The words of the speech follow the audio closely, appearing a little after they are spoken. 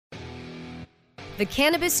The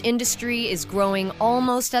cannabis industry is growing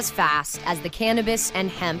almost as fast as the cannabis and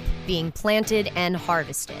hemp being planted and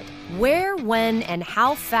harvested. Where, when, and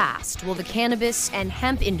how fast will the cannabis and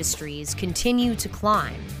hemp industries continue to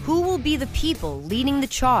climb? Who will be the people leading the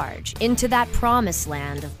charge into that promised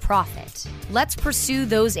land of profit? Let's pursue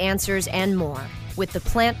those answers and more with the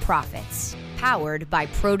Plant Profits, powered by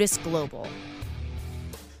Protus Global.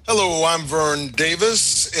 Hello, I'm Vern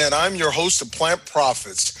Davis, and I'm your host of Plant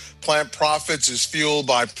Profits. Plant Profits is fueled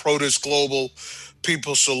by Protus Global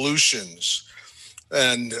People Solutions.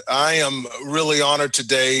 And I am really honored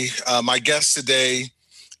today. My guest today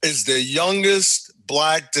is the youngest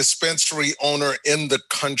Black dispensary owner in the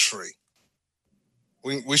country.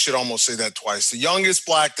 We should almost say that twice. The youngest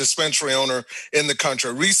Black dispensary owner in the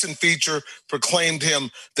country. A recent feature proclaimed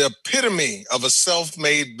him the epitome of a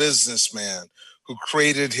self-made businessman who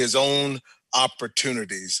created his own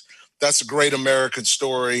opportunities. That's a great American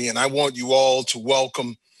story, and I want you all to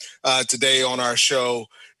welcome today on our show,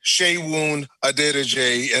 Segun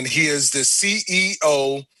Adedeji, and he is the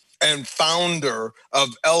CEO and founder of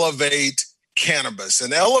Elevate Cannabis.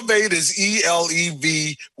 And Elevate is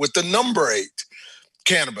E-L-E-V with the number 8,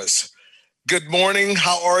 cannabis. Good morning.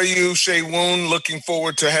 How are you, Segun? Looking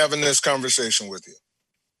forward to having this conversation with you.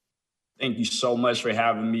 Thank you so much for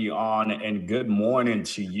having me on, and good morning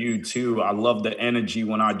to you too. I love the energy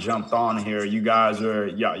when I jumped on here. You guys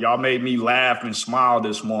y'all made me laugh and smile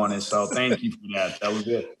this morning, so thank you for that. That was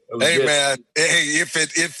good. Hey, good. Man, hey,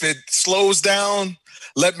 if it slows down,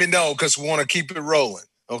 let me know because we want to keep it rolling.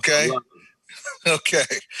 Okay. Okay,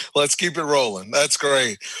 let's keep it rolling. That's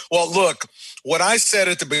great. Well, look, what I said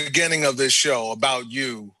at the beginning of this show about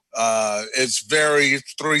you, it's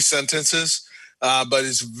 3 sentences. But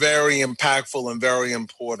it's very impactful and very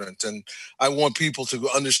important. And I want people to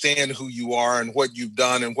understand who you are and what you've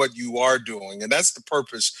done and what you are doing. And that's the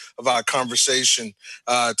purpose of our conversation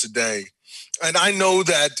today. And I know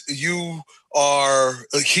that you are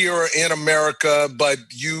here in America, but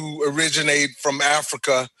you originate from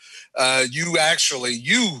Africa.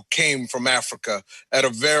 You came from Africa at a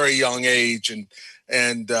very young age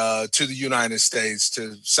and to the United States,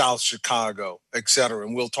 to South Chicago, et cetera.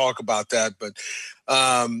 And we'll talk about that. But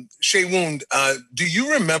Segun, do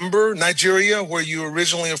you remember Nigeria, where you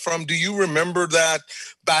originally are from? Do you remember that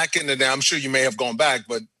back in the day? I'm sure you may have gone back,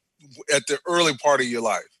 but at the early part of your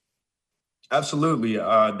life. Absolutely.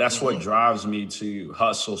 That's what drives me to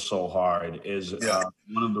hustle so hard is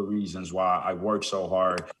one of the reasons why I work so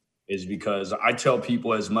hard is because I tell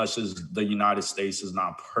people as much as the United States is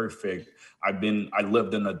not perfect, I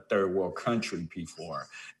lived in a third world country before,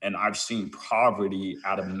 and I've seen poverty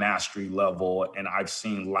at a mastery level, and I've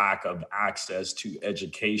seen lack of access to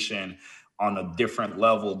education on a different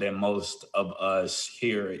level than most of us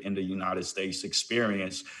here in the United States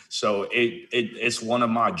experience. So it's one of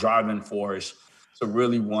my driving force to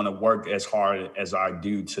really want to work as hard as I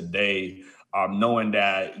do today. Knowing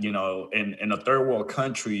that, in a third world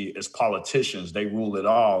country, as politicians, they rule it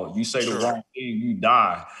all. You say the wrong thing, you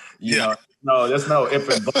die. You know, no, there's no if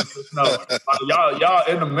and buts. No, y'all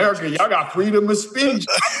in America, y'all got freedom of speech.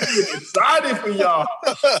 I'm getting excited for y'all.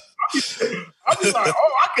 I'm just like,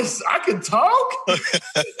 I can talk.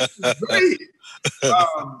 Great.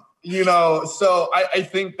 So I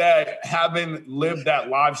think that having lived that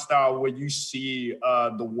lifestyle where you see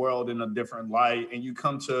the world in a different light and you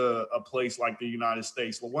come to a place like the United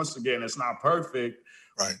States, well, once again, it's not perfect,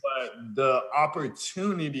 right? But the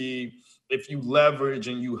opportunity, if you leverage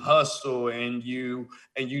and you hustle and you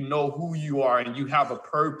know who you are and you have a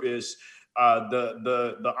purpose,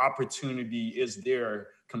 the opportunity is there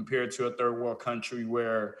compared to a third world country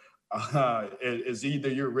where it's either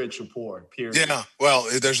you're rich or poor, period. Yeah, well,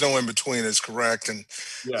 there's no in between. It's correct. And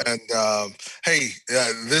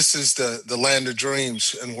this is the land of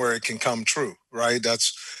dreams and where it can come true, right?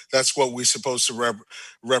 That's what we're supposed to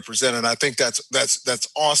represent, and I think that's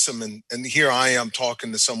awesome. And here I am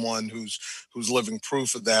talking to someone who's living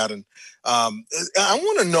proof of that. And I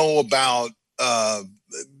want to know about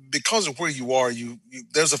because of where you are. You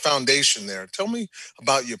there's a foundation there. Tell me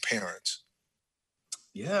about your parents.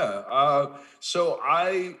 Yeah. So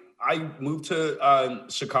I moved to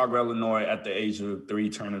Chicago, Illinois at the age of 3,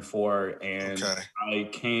 turning 4. And I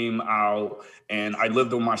came out and I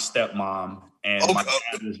lived with my stepmom. And my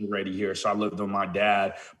dad was already here, so I lived with my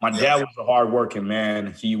dad. My dad was a hardworking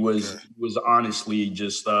man. He was honestly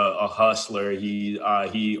just a hustler. He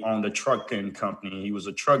owned a trucking company. He was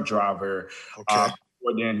a truck driver. Before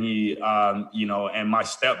then, and my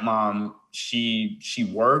stepmom She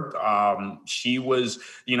worked. She was,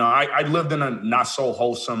 I lived in a not so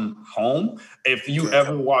wholesome home. If you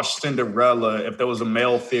ever watched Cinderella, if there was a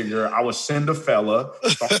male figure, I was Cinderfella.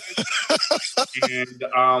 And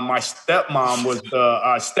my stepmom was the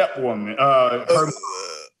stepwoman. Her mom.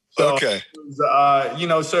 So okay. It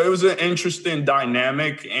was, so it was an interesting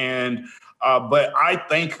dynamic. And but I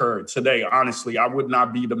thank her today. Honestly, I would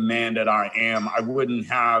not be the man that I am. I wouldn't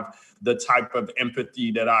have the type of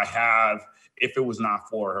empathy that I have if it was not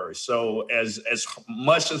for her. So as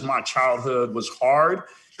much as my childhood was hard,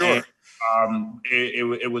 sure. And,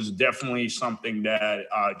 it was definitely something that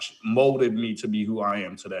molded me to be who I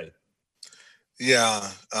am today. Yeah.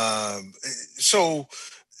 So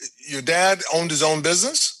your dad owned his own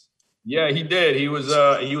business? Yeah, he did. He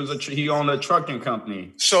owned a trucking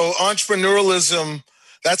company. So entrepreneurialism,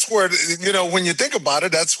 that's where, when you think about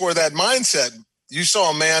it, that's where that mindset. You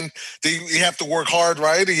saw a man, he have to work hard,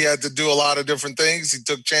 right? He had to do a lot of different things. He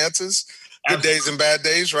took chances, good days and bad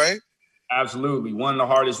days, right? Absolutely. One of the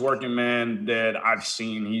hardest working men that I've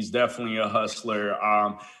seen. He's definitely a hustler.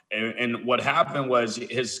 And what happened was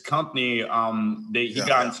his company, he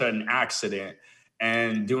got into an accident.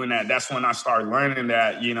 And doing that, that's when I started learning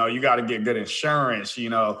that, you got to get good insurance,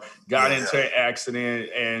 got into an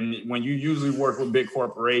accident. And when you usually work with big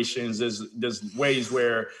corporations, there's ways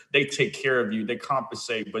where they take care of you, they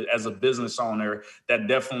compensate. But as a business owner, that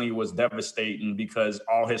definitely was devastating because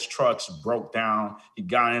all his trucks broke down. He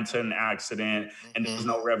got into an accident and there was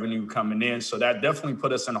no revenue coming in. So that definitely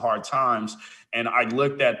put us in hard times. And I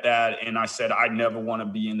looked at that and I said, I never want to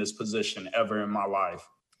be in this position ever in my life.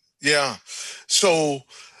 Yeah. So,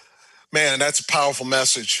 man, that's a powerful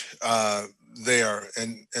message there.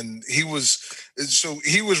 And he was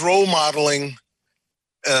role modeling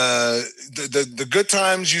the good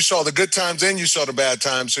times. You saw the good times and you saw the bad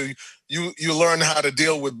times. So you learned how to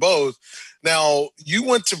deal with both. Now, you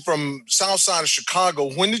went from South Side of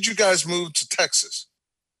Chicago. When did you guys move to Texas?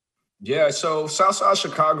 Yeah, so Southside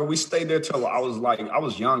Chicago, we stayed there till I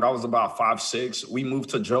was young. I was about 5'6". We moved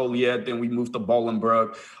to Joliet, then we moved to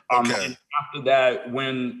Bolingbrook. And after that,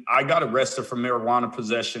 when I got arrested for marijuana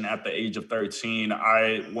possession at the age of 13,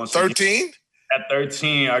 13? At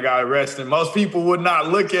 13, I got arrested. Most people would not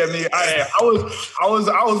look at me. I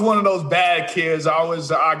was one of those bad kids.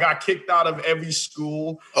 I got kicked out of every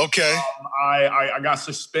school. Okay. I got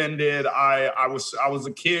suspended. I was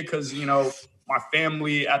a kid because my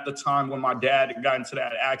family at the time when my dad got into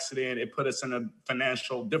that accident, it put us in a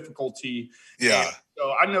financial difficulty. Yeah. And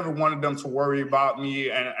so I never wanted them to worry about me.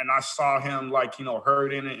 And I saw him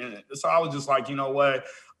hurting. And so I was just like, you know what?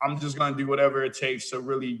 I'm just going to do whatever it takes to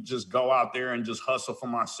really just go out there and just hustle for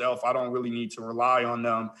myself. I don't really need to rely on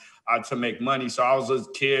them to make money. So I was a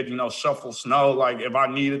kid, shovel snow, like if I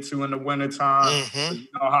needed to in the wintertime, you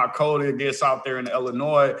know how cold it gets out there in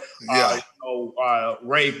Illinois,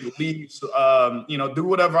 rake leaves, do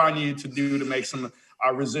whatever I needed to do to make some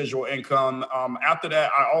residual income. After that,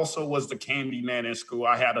 I also was the candy man in school.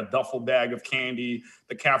 I had a duffel bag of candy.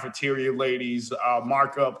 The cafeteria ladies'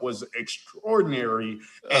 markup was extraordinary.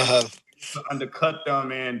 And to undercut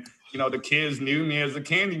them, and the kids knew me as a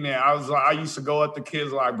candy man. I used to go at the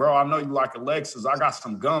kids like, bro, I know you like Alexis. I got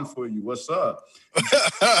some gum for you. What's up?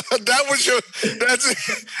 That's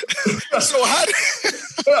it. So how did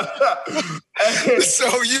so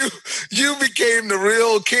you became the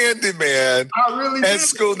real candy man at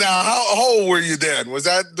school. Now, how old were you then? Was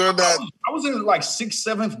that during that? I was in like 6th,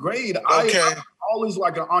 7th grade. Okay. I'm always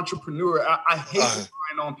like an entrepreneur. I hate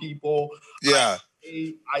relying on people. Yeah.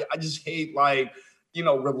 I just hate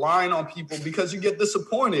relying on people because you get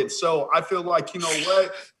disappointed. So I feel like, you know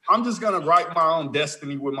what? I'm just going to write my own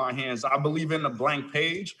destiny with my hands. I believe in the blank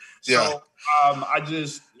page. So I was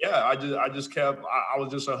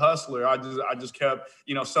just a hustler. I just kept,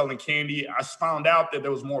 selling candy. I found out that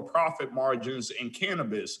there was more profit margins in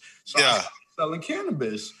cannabis. So I started selling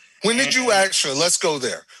cannabis. Let's go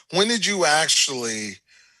there. When did you actually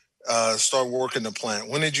start working the plant?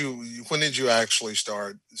 When did you actually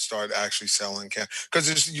start actually selling candy?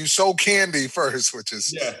 Because you sold candy first, which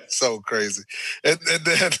is so crazy, and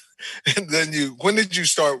then when did you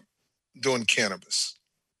start doing cannabis?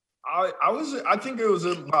 I think it was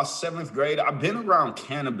about 7th grade. I've been around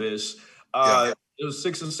cannabis. It was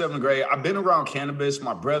 6th and 7th grade. I've been around cannabis.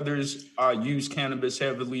 My brothers use cannabis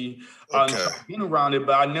heavily. I've been around it,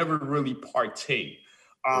 but I never really partake.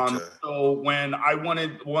 So when I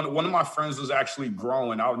wanted, one of my friends was actually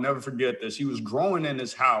growing. I'll never forget this. He was growing in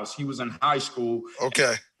his house. He was in high school.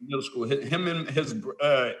 Okay. Middle school. Him and his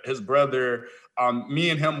brother,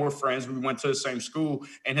 me and him were friends. We went to the same school.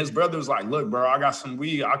 And his brother was like, look, bro, I got some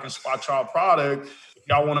weed. I can spot y'all product.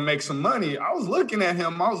 y'all want to make some money. I was looking at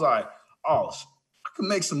him. I was like, oh, I can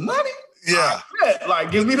make some money? Yeah.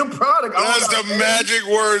 Like, give me the product. That's the magic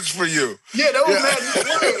words for you. Yeah, that was magic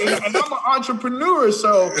words. And I'm an entrepreneur,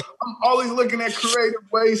 so I'm always looking at creative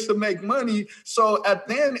ways to make money. So at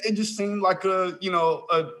the end, it just seemed like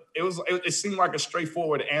it seemed like a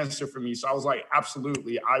straightforward answer for me. So I was like,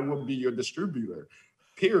 absolutely, I will be your distributor,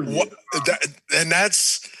 period.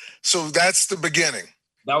 That's the beginning.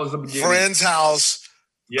 That was the beginning. Friend's house,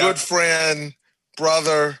 good friend,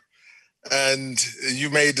 brother, and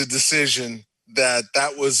you made the decision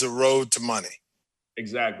that was the road to money.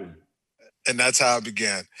 Exactly. And that's how it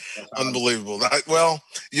began. Unbelievable. That's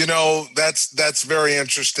very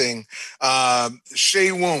interesting.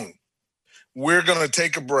 Shea Woon, we're going to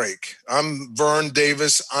take a break. I'm Vern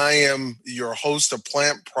Davis. I am your host of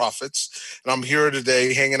Plant Profits, and I'm here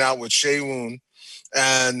today hanging out with Shea Woon,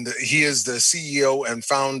 and he is the CEO and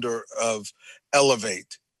founder of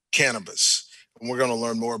Elevate Cannabis. And we're going to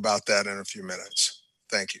learn more about that in a few minutes.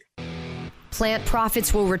 Thank you. Plant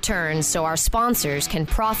Profits will return so our sponsors can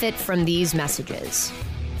profit from these messages.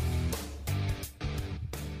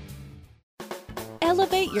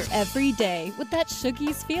 Elevate your everyday with that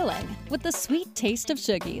Shoogies feeling, with the sweet taste of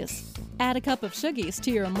Shoogies. Add a cup of Shoogies to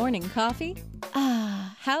your morning coffee.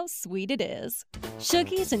 Ah, how sweet it is.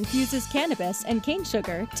 Shoogies infuses cannabis and cane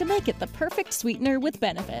sugar to make it the perfect sweetener with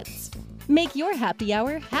benefits. Make your happy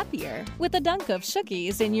hour happier with a dunk of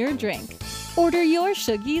Shoogies in your drink. Order your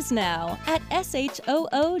Shoogies now at shoogies.com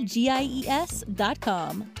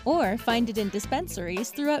or find it in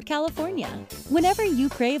dispensaries throughout California. Whenever you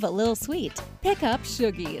crave a little sweet, pick up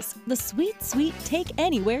Shoogies, the sweet, sweet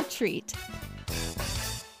take-anywhere treat.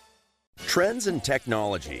 Trends in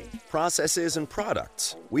technology, processes, and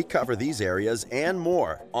products. We cover these areas and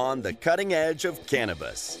more on the cutting edge of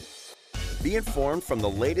cannabis. Be informed from the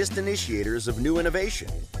latest initiators of new innovation.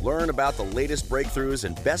 Learn about the latest breakthroughs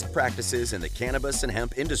and best practices in the cannabis and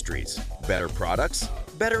hemp industries. Better products,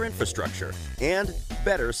 better infrastructure, and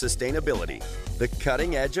better sustainability. The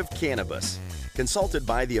cutting edge of cannabis. Consulted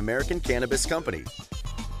by the American Cannabis Company.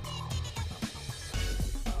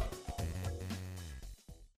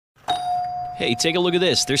 Hey, take a look at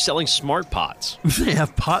this. They're selling smart pots. They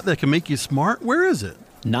have pot that can make you smart? Where is it?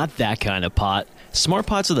 Not that kind of pot. Smart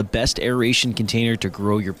pots are the best aeration container to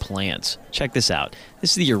grow your plants. Check this out.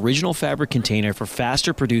 This is the original fabric container for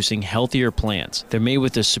faster producing, healthier plants. They're made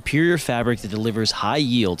with a superior fabric that delivers high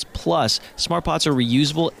yields. Plus, smart pots are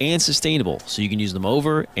reusable and sustainable, so you can use them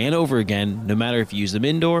over and over again, no matter if you use them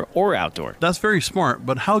indoor or outdoor. That's very smart,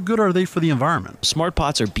 but how good are they for the environment? Smart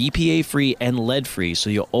pots are BPA-free and lead-free, so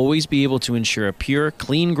you'll always be able to ensure a pure,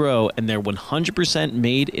 clean grow, and they're 100%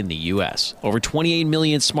 made in the U.S. Over 28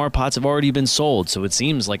 million smart pots have already been sold, so it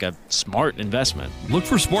seems like a smart investment. Look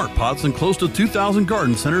for smart pots in close to 2,000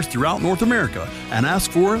 garden centers throughout North America and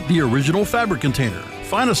ask for the original fabric container.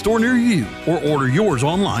 Find a store near you or order yours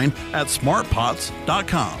online at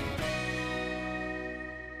smartpots.com.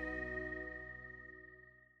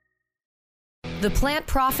 The Plant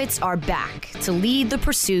Profits are back to lead the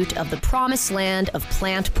pursuit of the promised land of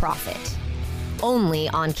plant profit. Only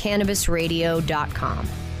on CannabisRadio.com.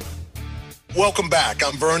 Welcome back.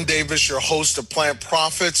 I'm Vern Davis, your host of Plant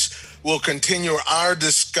Profits. We'll continue our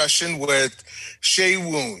discussion with Shea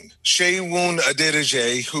Woon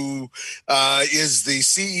Adedeji, who is the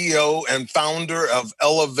CEO and founder of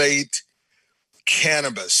Elevate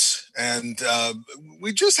Cannabis. And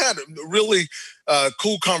we just had a really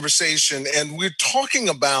cool conversation, and we're talking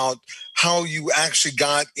about how you actually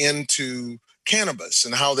got into cannabis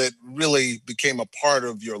and how that really became a part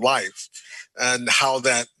of your life and how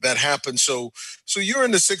that happened. So you're in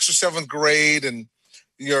the 6th or 7th grade, and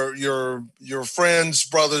your friend's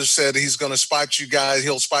brother said he's going to spot you guys.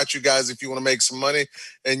 He'll spot you guys if you want to make some money.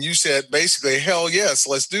 And you said basically, hell yes,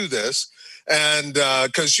 let's do this. And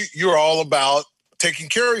because you're all about taking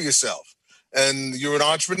care of yourself, and you're an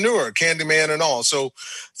entrepreneur, Candyman and all. So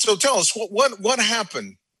tell us what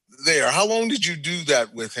happened there. How long did you do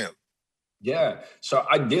that with him? Yeah, so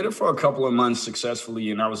I did it for a couple of months successfully,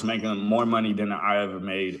 and I was making more money than I ever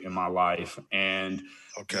made in my life. And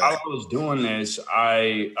while I was doing this,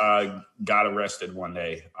 I got arrested one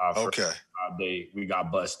day. We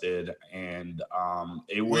got busted, and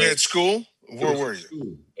it was. Were you at school? Where were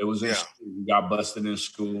you? It was in school. We got busted in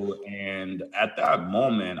school, and at that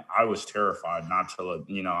moment, I was terrified.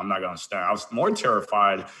 I'm not gonna stand. I was more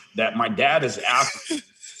terrified that my dad is African.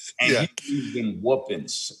 And he's using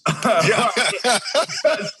whoopings. So as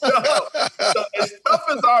tough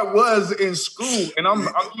as I was in school, and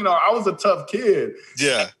I was a tough kid.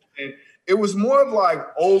 Yeah. And it was more of like,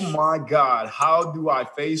 oh my God, how do I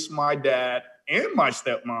face my dad and my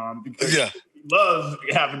stepmom because Yeah. she loves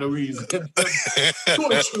having a reason to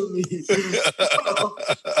torture me. So,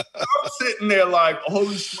 I'm sitting there like,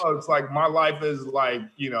 holy smokes, like my life is like,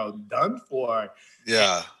 done for.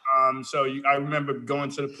 Yeah. And, I remember going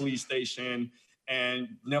to the police station and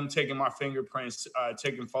them taking my fingerprints,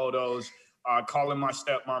 taking photos, calling my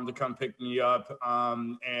stepmom to come pick me up.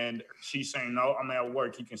 And she's saying, no, I'm at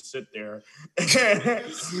work. He can sit there. and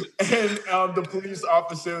the police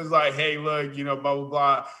officer was like, hey, look, blah, blah,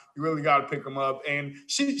 blah. You really got to pick him up. And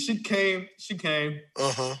she came.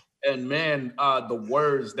 Uh-huh. And man, the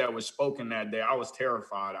words that were spoken that day, I was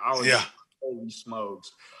terrified. I was like, holy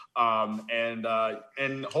smokes. And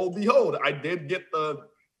hold behold, I did get the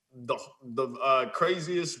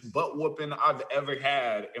craziest butt whooping I've ever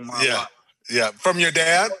had in my life. Yeah. From your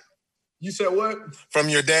dad? You said what? From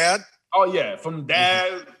your dad? Oh yeah, from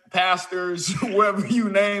dad, pastors, whoever you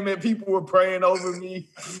name it, people were praying over me.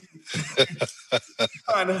 But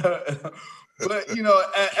at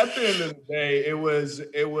the end of the day, it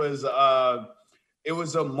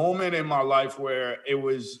was a moment in my life where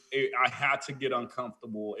I had to get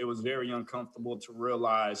uncomfortable. It was very uncomfortable to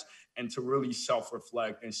realize and to really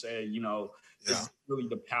self-reflect and say, this is really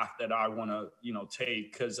the path that I want to,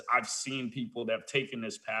 take, because I've seen people that have taken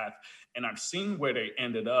this path and I've seen where they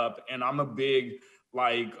ended up. And I'm a big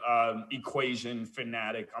equation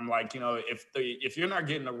fanatic. I'm like, if you're not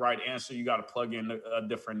getting the right answer, you got to plug in a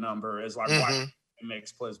different number. It's like, why?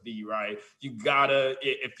 X plus B, right? You gotta,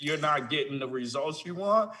 if you're not getting the results you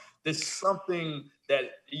want, there's something that,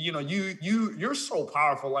 you're so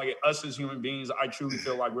powerful. Like us as human beings, I truly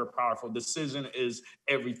feel like we're powerful. Decision is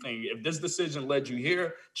everything. If this decision led you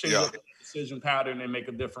here, change up the decision pattern and make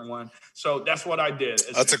a different one. So that's what I did.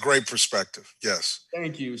 That's a great perspective. Yes.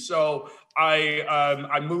 Thank you. So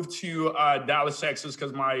I moved to Dallas, Texas,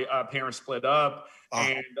 because my parents split up.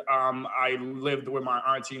 And I lived with my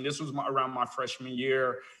auntie, and this was around my freshman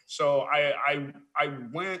year. So I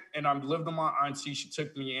went and I lived with my auntie. She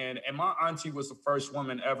took me in, and my auntie was the first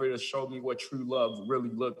woman ever to show me what true love really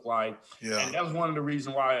looked like. Yeah. And that was one of the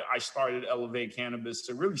reasons why I started Elevate Cannabis,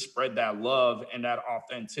 to really spread that love and that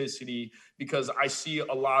authenticity, because I see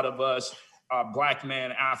a lot of us, Black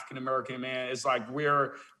man, African-American man, it's like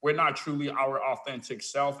we're not truly our authentic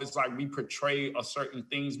self. It's like we portray a certain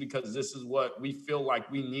things because this is what we feel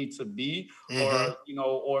like we need to be,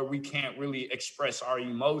 or we can't really express our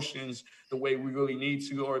emotions the way we really need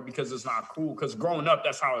to, or because it's not cool. Because growing up,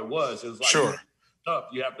 that's how it was. It was like,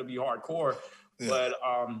 you have to be hardcore. Yeah.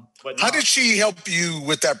 But how did she help you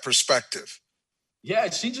with that perspective?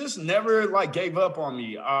 Yeah, she just never gave up on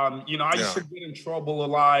me. I used to get in trouble a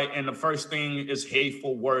lot, and the first thing is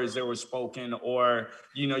hateful words that were spoken, or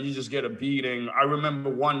you just get a beating. I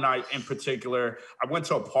remember one night in particular, I went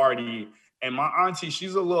to a party, and my auntie,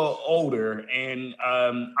 she's a little older, and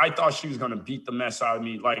I thought she was gonna beat the mess out of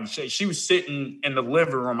me. Like she was sitting in the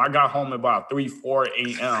living room. I got home about 3-4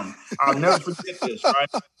 a.m. I'll never forget this. Right,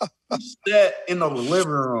 she sat in the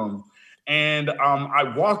living room. And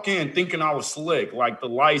I walk in thinking I was slick, like the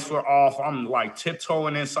lights were off. I'm like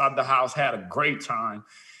tiptoeing inside the house, had a great time.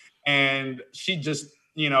 And she just,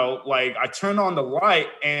 I turn on the light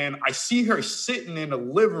and I see her sitting in the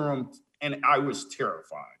living room, and I was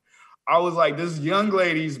terrified. I was like, this young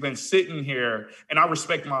lady's been sitting here, and I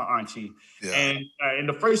respect my auntie. Yeah. And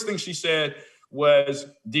the first thing she said was,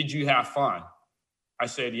 "Did you have fun?" I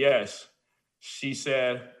said, "Yes." She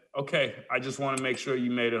said, "Okay, I just want to make sure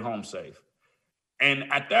you made it home safe."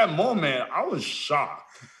 And at that moment, I was shocked.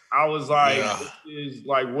 I was like, this is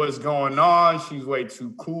like, what's going on? She's way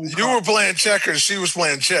too cool. You were playing checkers. She was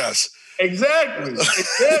playing chess. Exactly.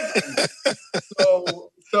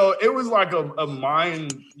 So it was like a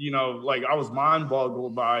mind, I was mind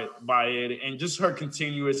boggled by it. And just her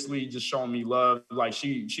continuously just showing me love. Like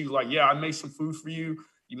she was like, yeah, I made some food for you.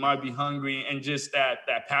 You might be hungry, and just that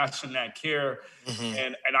passion, that care. Mm-hmm.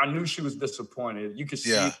 And I knew she was disappointed. You could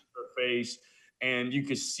see it in her face, and you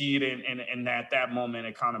could see it in that moment.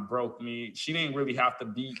 It kind of broke me. She didn't really have to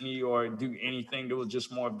beat me or do anything. There was just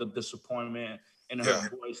more of the disappointment in her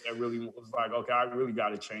voice that really was like, okay, I really got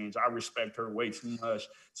to change. I respect her way too much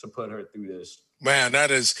to put her through this. Man, that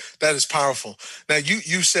is powerful. Now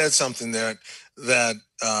you said something that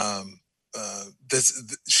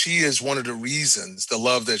she is one of the reasons, the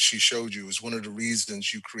love that she showed you is one of the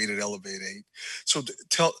reasons you created Elevate 8. So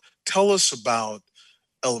tell us about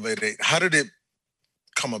Elevate 8. How did it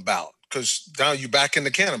come about? Because now you're back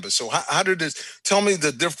into cannabis. So how did this, tell me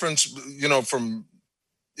the difference, from,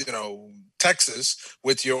 Texas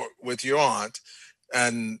with your aunt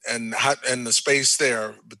and the space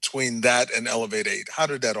there between that and Elevate 8. How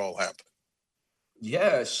did that all happen?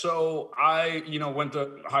 Yeah, so I, went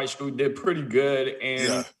to high school, did pretty good.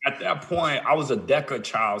 And at that point, I was a DECA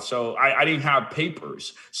child. So I didn't have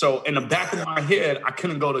papers. So in the back of my head, I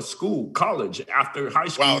couldn't go to college after high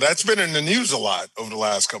school. Wow, that's been in the news a lot over the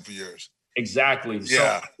last couple of years. Exactly.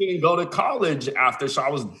 Yeah. So I didn't go to college after. So I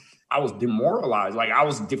was demoralized. Like I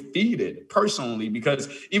was defeated personally, because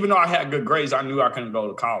even though I had good grades, I knew I couldn't go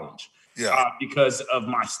to college. Because of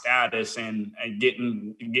my status and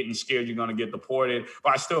getting scared you're going to get deported.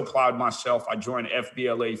 But I still applied myself. I joined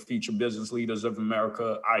FBLA, Future Business Leaders of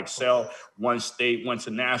America. I excelled. Won state, went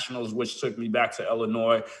to nationals, which took me back to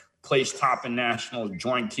Illinois. Placed top in nationals,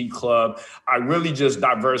 joined Key Club. I really just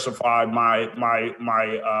diversified my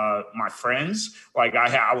friends. Like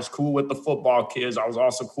I was cool with the football kids. I was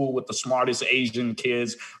also cool with the smartest Asian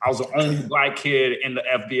kids. I was the only black kid in the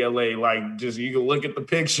FBLA. Like, just you can look at the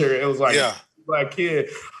picture. It was like black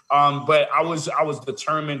kid. But I was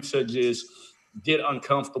determined to just get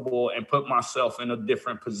uncomfortable and put myself in a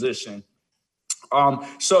different position.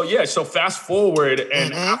 So fast forward,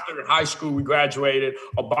 and after high school, we graduated.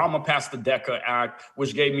 Obama passed the DECA Act,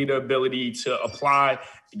 which gave me the ability to apply,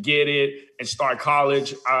 get it, and start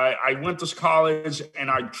college. I went to college,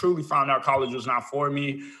 and I truly found out college was not for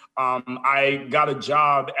me. I got a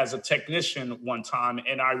job as a technician one time,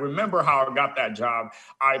 and I remember how I got that job.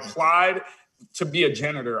 I applied to be a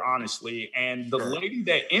janitor, honestly, and the lady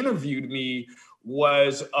that interviewed me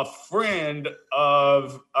was a friend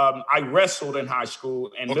of, I wrestled in high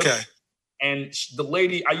school. And the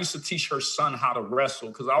lady, I used to teach her son how to wrestle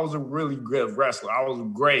because I was a really good wrestler. I was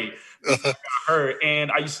great.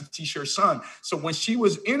 And I used to teach her son. So when she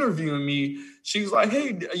was interviewing me, she was like,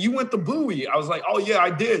 "Hey, you went to Bowie?" I was like, "Oh yeah,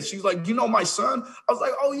 I did." She's like, "You know my son?" I was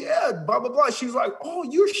like, "Oh yeah, blah, blah, blah." She's like, "Oh,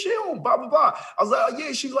 you're Sheldon, blah, blah, blah." I was like, "Oh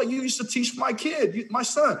yeah." She's like, "You used to teach my kid, my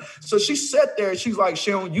son." So she sat there and she's like,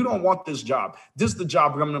 "Sheldon, you don't want this job. This is the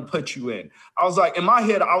job I'm going to put you in." I was like, in my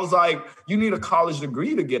head, I was like, "You need a college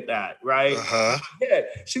degree to get that, right?" Yeah.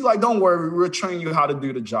 She's like, "Don't worry, we'll train you how to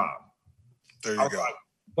do the job." There you go. Like,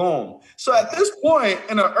 boom. So at this point,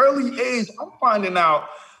 in an early age, I'm finding out,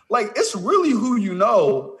 like, it's really who you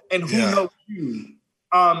know and who knows you,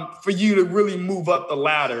 for you to really move up the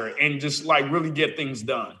ladder and just like really get things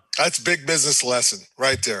done. That's a big business lesson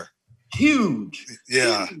right there. Huge.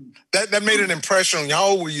 Yeah. Huge. That made an impression on you. How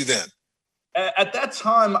old were you then? At that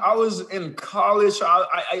time, I was in college.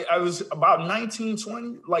 I was about 19,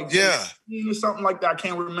 20, like 18 or something like that. I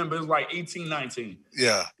can't remember. It was like 18, 19.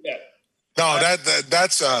 Yeah. No,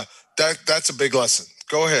 that's a big lesson.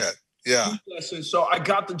 Go ahead. Yeah. So I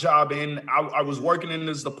got the job in. I was working in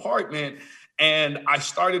this department, and I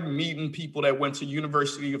started meeting people that went to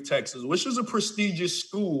University of Texas, which is a prestigious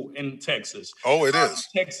school in Texas. Oh, it is.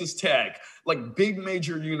 Texas Tech, like big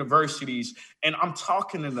major universities. And I'm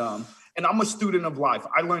talking to them. And I'm a student of life.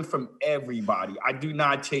 I learn from everybody. I do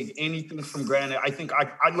not take anything for granted. I think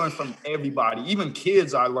I learn from everybody, even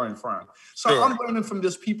kids I learn from. So I'm learning from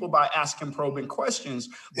these people by asking probing questions.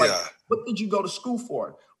 Like, what did you go to school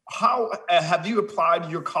for? How have you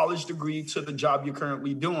applied your college degree to the job you're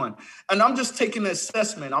currently doing? And I'm just taking an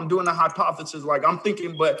assessment. I'm doing a hypothesis. Like I'm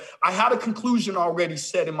thinking, but I had a conclusion already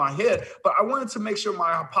set in my head, but I wanted to make sure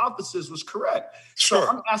my hypothesis was correct. So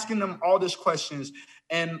I'm asking them all these questions.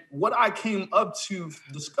 And what I came up to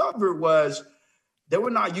discover was they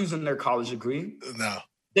were not using their college degree. No.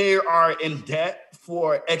 They are in debt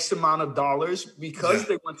for X amount of dollars because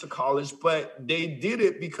they went to college, but they did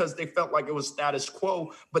it because they felt like it was status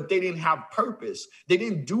quo, but they didn't have purpose. They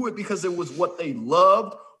didn't do it because it was what they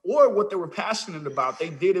loved or what they were passionate about. They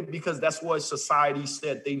did it because that's what society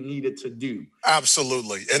said they needed to do.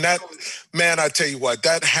 Absolutely. And that, man, I tell you what,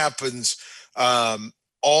 that happens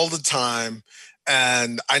all the time.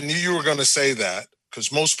 And I knew you were going to say that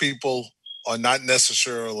because most people are not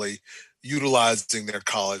necessarily utilizing their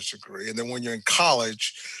college degree. And then when you're in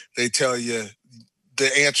college, they tell you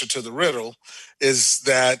the answer to the riddle is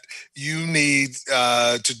that you need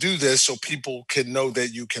to do this so people can know that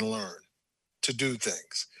you can learn to do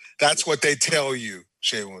things. That's what they tell you,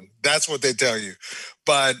 Sheldon. That's what they tell you.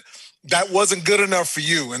 But that wasn't good enough for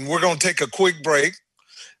you. And we're going to take a quick break.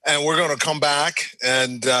 And we're going to come back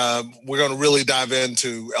and we're going to really dive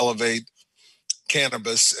into Elevate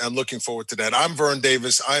Cannabis, and looking forward to that. I'm Vern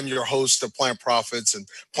Davis. I'm your host of Plant Profits, and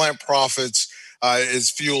Plant Profits is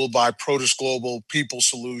fueled by Produce Global, People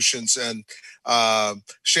Solutions, and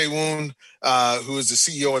Sheldon, who is the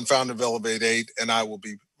CEO and founder of Elevate 8, and I will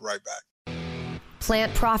be right back.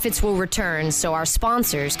 Plant Profits will return so our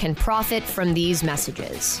sponsors can profit from these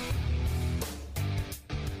messages.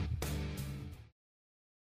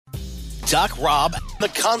 Doc Rob, the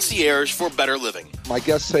concierge for better living. My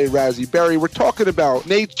guests say Razzie Berry. We're talking about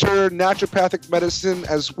nature, naturopathic medicine,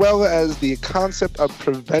 as well as the concept of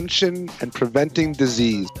prevention and preventing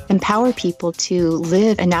disease. Empower people to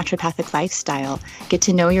live a naturopathic lifestyle, get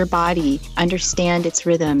to know your body, understand its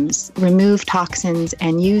rhythms, remove toxins,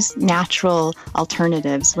 and use natural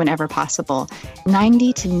alternatives whenever possible.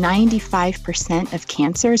 90 to 95% of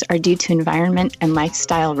cancers are due to environment and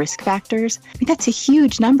lifestyle risk factors. I mean, that's a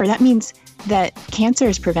huge number. That means that cancer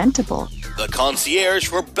is preventable. The concierge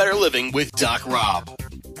for better living with Doc Rob.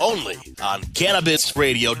 Only on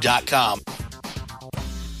CannabisRadio.com.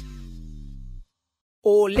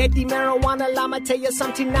 Oh, let the marijuana llama tell you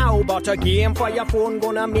something now about a game for your phone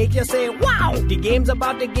gonna make you say, wow! The game's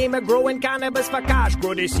about the game of growing cannabis for cash.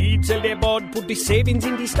 Grow the seeds, sell the bud, put the savings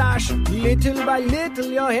in the stash. Little by little,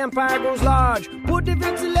 your empire grows large. Put the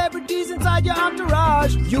big celebrities inside your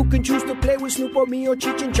entourage. You can choose to play with Snoop or me or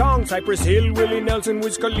Cheech and Chong, Cypress Hill, Willie Nelson,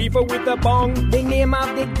 Wiz Khalifa with a bong. The name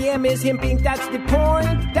of the game is Hemp Inc., that's the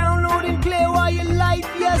point. Download and play while you light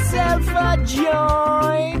yourself a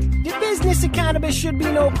joint. The business of cannabis should be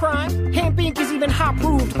no crime. Hemp Inc. is even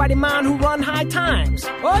hot-proofed by the man who run High Times.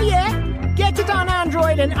 Oh yeah? Get it on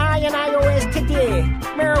Android and iOS today.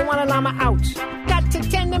 Marijuana llama out. Got to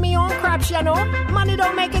tend to me own crops, you know. Money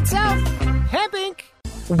don't make itself. Hemp Inc.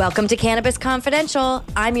 Welcome to Cannabis Confidential.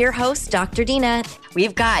 I'm your host, Dr. Dina.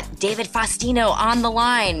 We've got David Faustino on the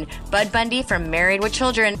line. Bud Bundy from Married with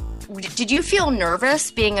Children. Did you feel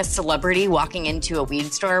nervous being a celebrity walking into a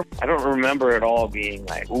weed store? I don't remember at all being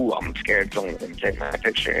like, ooh, I'm scared someone's going to take my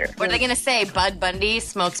picture here. What are they going to say? Bud Bundy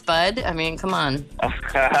smokes bud? I mean, come on.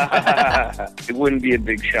 It wouldn't be a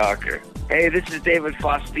big shocker. Hey, this is David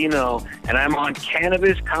Faustino, and I'm on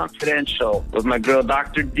Cannabis Confidential with my girl,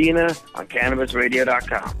 Dr. Dina, on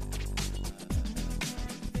CannabisRadio.com.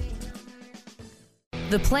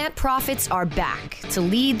 The Plant Prophets are back to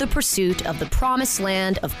lead the pursuit of the promised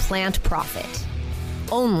land of plant profit.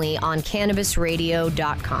 Only on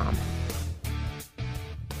CannabisRadio.com.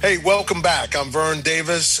 Hey, welcome back. I'm Vern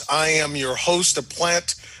Davis. I am your host of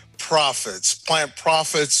Plant Profits. Plant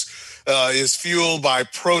Profits is fueled by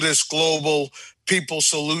Protis Global People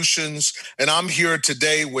Solutions, and I'm here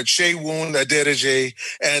today with Segun Adedeji,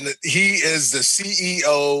 and he is the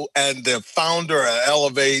CEO and the founder of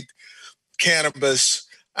Elevate Cannabis,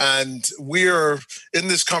 and we're in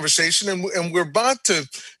this conversation, and we're about to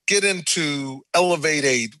get into Elevate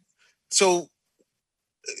Aid. So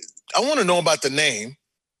I want to know about the name,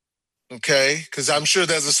 okay? Because I'm sure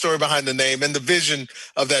there's a story behind the name and the vision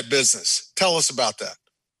of that business. Tell us about that.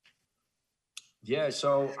 Yeah,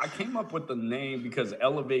 so I came up with the name because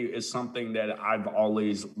Elevate is something that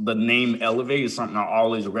the name Elevate is something I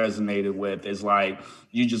always resonated with. It's like,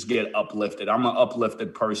 you just get uplifted. I'm an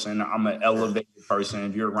uplifted person. I'm an elevated person.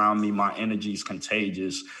 If you're around me, my energy is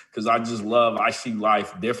contagious because I see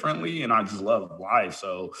life differently and I just love life.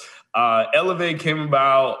 So Elevate came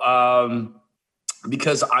about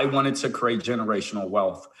because I wanted to create generational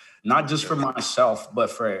wealth, not just for myself, but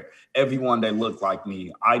for everyone that looked like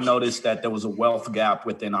me. I noticed that there was a wealth gap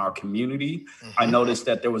within our community. Mm-hmm. I noticed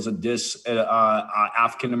that there was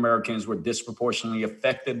African Americans were disproportionately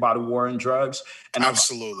affected by the war on drugs. And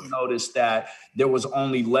absolutely, I noticed that there was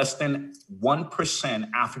only less than 1%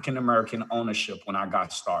 African American ownership when I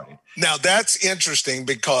got started. Now that's interesting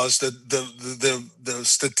because the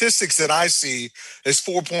statistics that I see is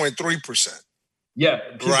 4.3%. Yeah,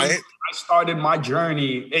 right. I started my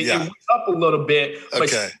journey. It went up a little bit, but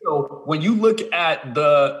still, when you look at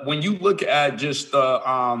just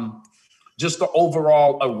the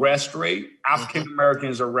overall arrest rate, African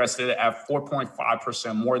Americans arrested at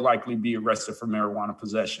 4.5% more likely be arrested for marijuana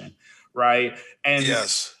possession, right? And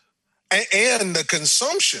yes, and the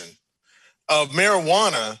consumption of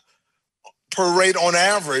marijuana per rate on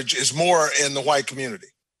average is more in the white community.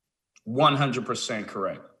 100%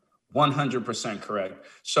 correct. 100% correct.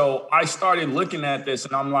 So I started looking at this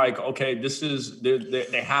and I'm like, okay,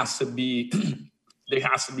 there has to be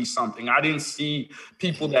something. I didn't see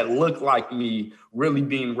people that look like me really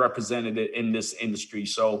being represented in this industry.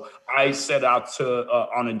 So I set out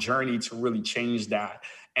on a journey to really change that.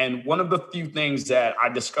 And one of the few things that I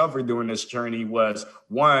discovered during this journey was,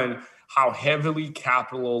 one, how heavily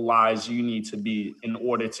capitalized you need to be in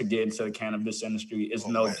order to get into the cannabis industry is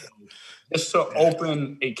no joke. Just to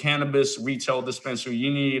open a cannabis retail dispensary, you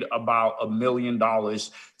need about $1 million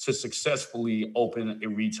to successfully open a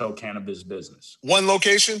retail cannabis business. One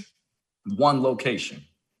location? One location.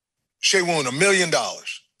 Segun, $1 million.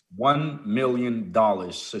 $1 million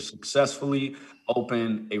to successfully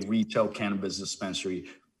open a retail cannabis dispensary.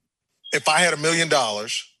 If I had $1 million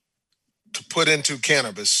to put into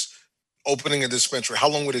cannabis, opening a dispensary? How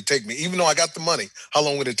long would it take me? Even though I got the money, how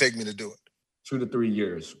long would it take me to do it? 2 to 3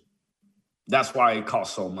 years. That's why it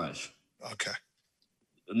costs so much. Okay.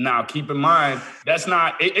 Now, keep in mind, that's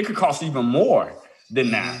not, it could cost even more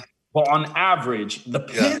than that. But on average,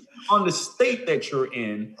 depending on the state that you're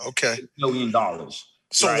in, $1 million.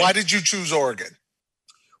 So why did you choose Oregon?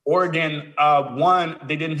 Oregon, one,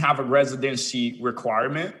 they didn't have a residency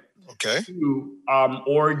requirement. Okay. 2,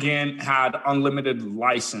 Oregon had unlimited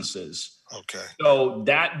licenses. Okay. So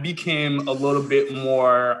that became a little bit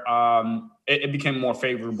more, it became more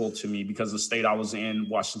favorable to me because the state I was in,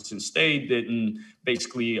 Washington State, didn't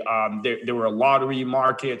basically, there were a lottery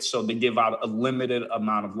market, so they give out a limited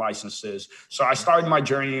amount of licenses. So I started my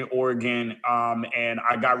journey in Oregon, and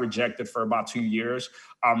I got rejected for about 2 years.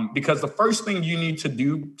 Because the first thing you need to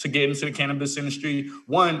do to get into the cannabis industry,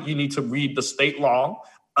 one, you need to read the state law,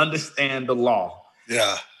 understand the law.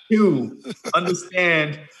 Yeah. 2,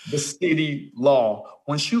 understand the city law.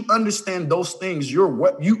 Once you understand those things,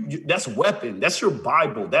 that's weapon. That's your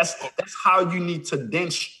Bible. That's how you need to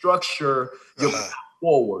then structure your path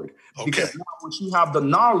forward. Because now once you have the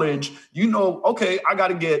knowledge, you know, okay, I got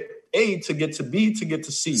to get A to get to B to get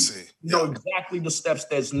to C. You know exactly the steps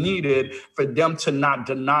that's needed for them to not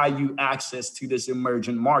deny you access to this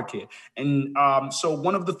emerging market. And so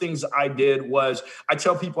one of the things I did was I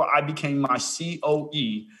tell people I became my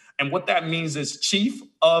COE. And what that means is chief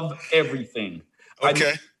of everything.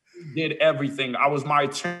 Okay. I did everything. I was my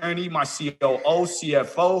attorney, my COO,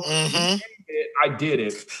 CFO. I did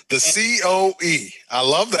it. The COE. I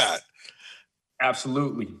love that.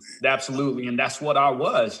 Absolutely. Absolutely. And that's what I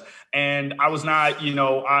was. And I was not, you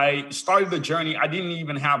know, I started the journey. I didn't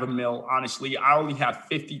even have a mill, honestly. I only had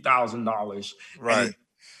 $50,000. Right.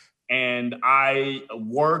 And I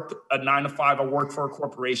worked a 9-to-5. I worked for a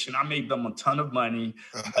corporation. I made them a ton of money.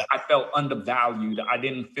 But I felt undervalued. I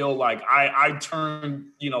didn't feel like I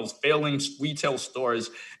turned, you know, failing retail stores.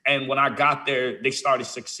 And when I got there, they started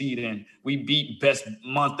succeeding. We beat best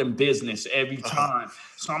month in business every time.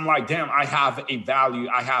 So I'm like, damn, I have a value.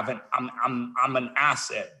 I'm an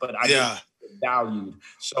asset, but I didn't get valued.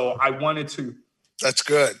 So I wanted to. That's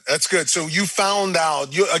good. That's good. So you found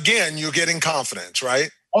out, you're getting confidence, right?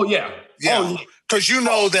 Oh, yeah. Yeah. Because you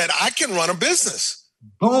know that I can run a business.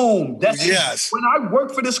 Boom. That's yes. When I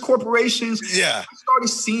worked for this corporation, I started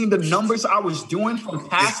seeing the numbers I was doing from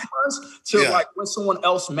past months to like when someone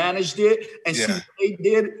else managed it and see what they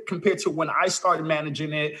did compared to when I started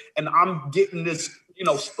managing it. And I'm getting this, you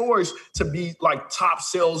know, stores to be like top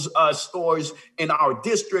sales stores in our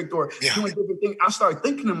district or doing different things. I started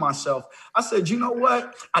thinking to myself, I said, you know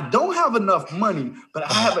what? I don't have enough money, but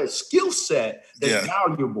I have a skill set that's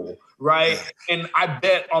valuable, right? And I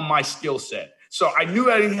bet on my skill set. So I knew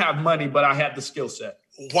I didn't have money, but I had the skill set.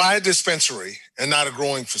 Why a dispensary and not a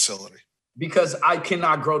growing facility? Because I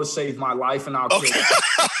cannot grow to save my life, and I'll kill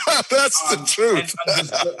it. That's the truth. And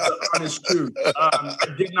just the honest truth. I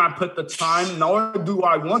did not put the time, nor do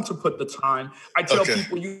I want to put the time. I tell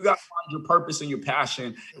people you got to find your purpose and your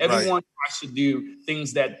passion. Everyone tries to do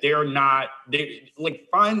things that they're not.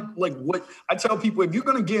 Find what I tell people. If you're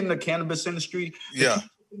going to get in the cannabis industry,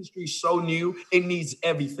 industry is so new, it needs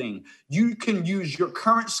everything. You can use your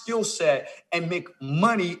current skill set and make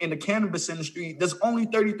money in the cannabis industry. There's only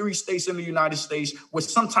 33 states in the United States with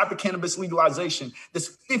some type of cannabis legalization.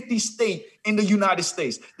 There's 50 states in the United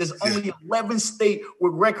States. There's only 11 states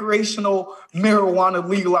with recreational marijuana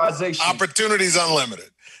legalization. Opportunities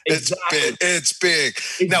unlimited. Exactly. It's big.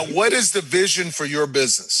 Now, what is the vision for your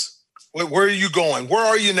business? Where are you going? Where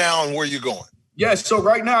are you now and where are you going? Yes, so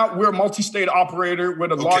right now we're a multi-state operator. We're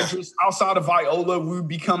the largest outside of Viola. We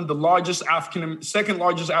become the second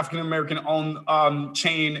largest African-American owned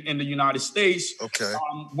chain in the United States. Okay.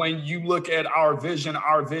 When you look at our vision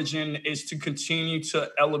is to continue to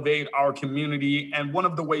elevate our community. And one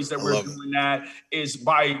of the ways that we're doing that is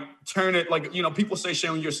by turning it, people say,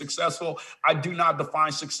 Sharon, you're successful. I do not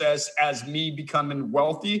define success as me becoming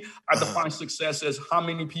wealthy. I define success as how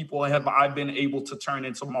many people have I been able to turn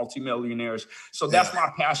into multimillionaires. So that's my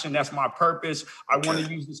passion. That's my purpose. I want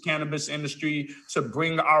to use this cannabis industry to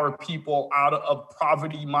bring our people out of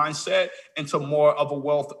poverty mindset into more of a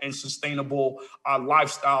wealth and sustainable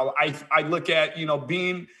lifestyle. I look at,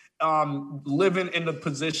 being living in the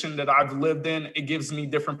position that I've lived in, it gives me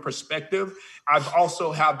different perspective. I've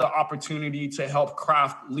also had the opportunity to help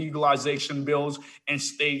craft legalization bills in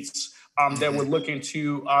states that were looking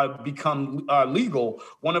to become legal.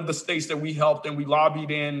 One of the states that we helped and we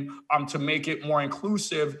lobbied in to make it more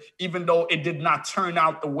inclusive, even though it did not turn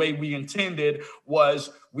out the way we intended,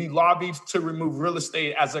 was we lobbied to remove real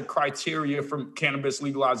estate as a criteria for cannabis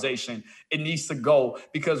legalization. It needs to go,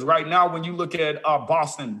 because right now, when you look at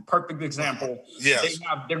Boston, perfect example,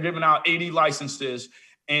 they're giving out 80 licenses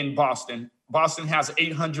in Boston. Boston has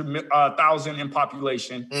 800,000 in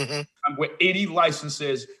population. With 80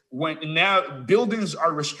 licenses, when now buildings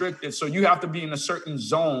are restricted, so you have to be in a certain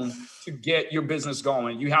zone to get your business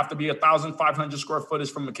going. You have to be 1,500 square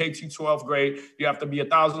footage from a K-12 grade. You have to be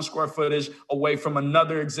 1,000 square footage away from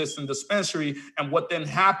another existing dispensary. And what then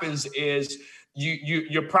happens is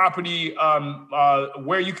your property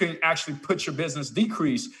where you can actually put your business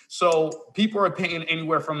decrease. So people are paying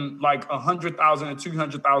anywhere from like $100,000 to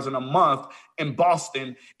 $200,000 a month in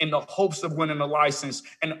Boston in the hopes of winning a license.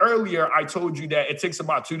 And earlier I told you that it takes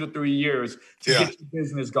about 2 to 3 years to get your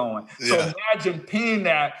business going. So imagine paying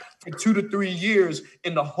that for 2 to 3 years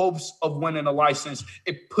in the hopes of winning a license.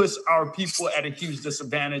 It puts our people at a huge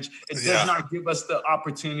disadvantage. It does not give us the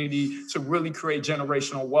opportunity to really create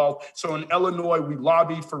generational wealth. So in Illinois, we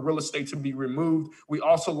lobbied for real estate to be removed. We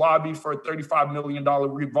also lobbied for a $35 million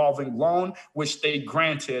revolving loan, which they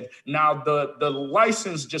granted. Now the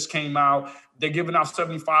license just came out. They're giving out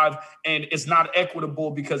 75, and it's not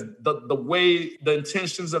equitable because the way the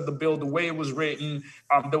intentions of the bill, the way it was written,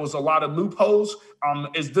 there was a lot of loopholes.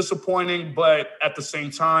 It's disappointing, but at the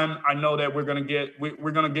same time, I know that we're gonna get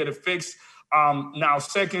it fixed. Now,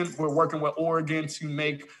 second, we're working with Oregon to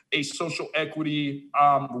make a social equity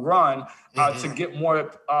run to get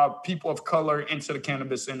more people of color into the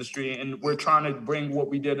cannabis industry, and we're trying to bring what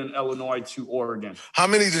we did in Illinois to Oregon. How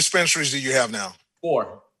many dispensaries do you have now?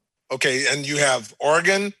 4. Okay, and you have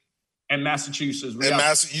Oregon? And Massachusetts.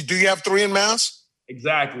 Do you have 3 in Mass?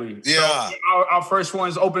 Exactly. Yeah. So our first one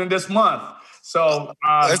is opening this month. So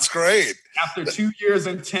that's great. After 2 years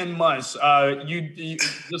and 10 months, you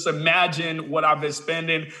just imagine what I've been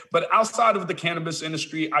spending. But outside of the cannabis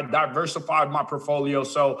industry, I diversified my portfolio.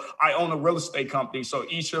 So I own a real estate company. So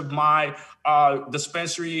each of my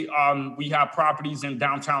dispensary, we have properties in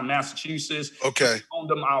downtown Massachusetts. Okay. We own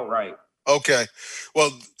them outright. Okay.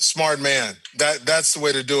 Well, smart man. That's the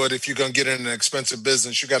way to do it. If you're going to get in an expensive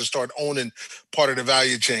business, you got to start owning part of the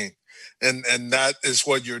value chain. And that is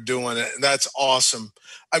what you're doing. And that's awesome.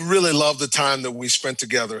 I really love the time that we spent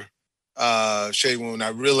together, Shaywun. I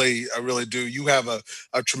really do. You have a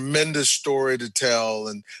tremendous story to tell,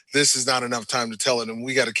 and this is not enough time to tell it. And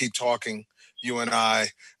we got to keep talking, you and I,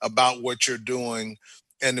 about what you're doing.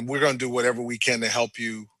 And we're going to do whatever we can to help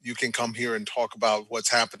you. You can come here and talk about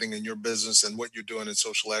what's happening in your business and what you're doing in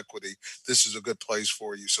social equity. This is a good place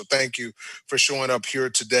for you. So thank you for showing up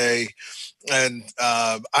here today. And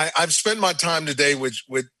I've spent my time today with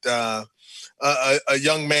a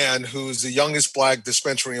young man who's the youngest Black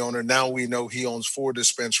dispensary owner. Now we know he owns 4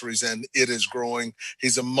 dispensaries, and it is growing.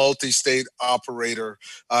 He's a multi-state operator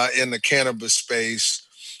in the cannabis space.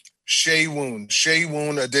 Shaywun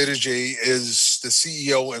Adedeji is the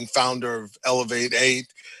CEO and founder of Elevate 8.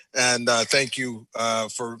 And thank you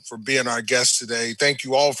for being our guest today. Thank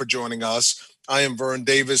you all for joining us. I am Vern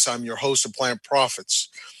Davis. I'm your host of Plant Profits.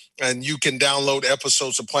 And you can download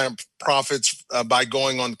episodes of Plant Profits by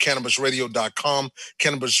going on CannabisRadio.com.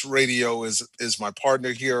 Cannabis Radio is my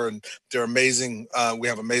partner here, and they're amazing. We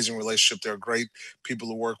have an amazing relationship. They're great people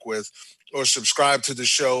to work with. Or subscribe to the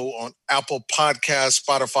show on Apple Podcasts,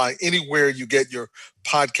 Spotify, anywhere you get your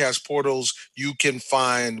podcast portals, you can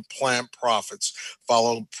find Plant Profits.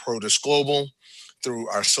 Follow Produce Global through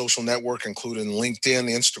our social network, including LinkedIn,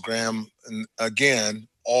 Instagram, and again,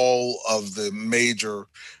 all of the major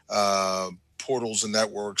portals and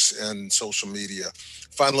networks and social media.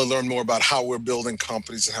 Finally, learn more about how we're building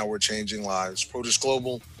companies and how we're changing lives.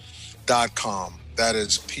 ProduceGlobal.com. That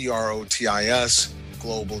is PROTIS.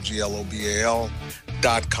 Global, GLOBAL.com.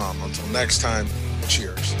 Until next time,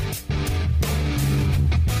 cheers.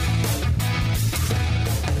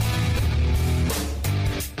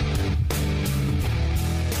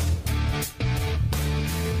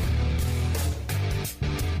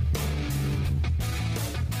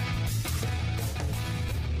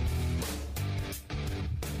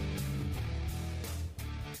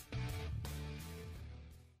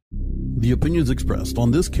 The opinions expressed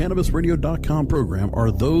on this CannabisRadio.com program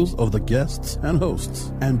are those of the guests and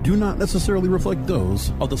hosts and do not necessarily reflect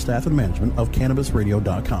those of the staff and management of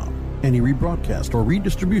CannabisRadio.com. Any rebroadcast or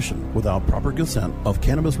redistribution without proper consent of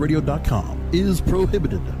CannabisRadio.com is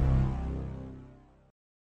prohibited.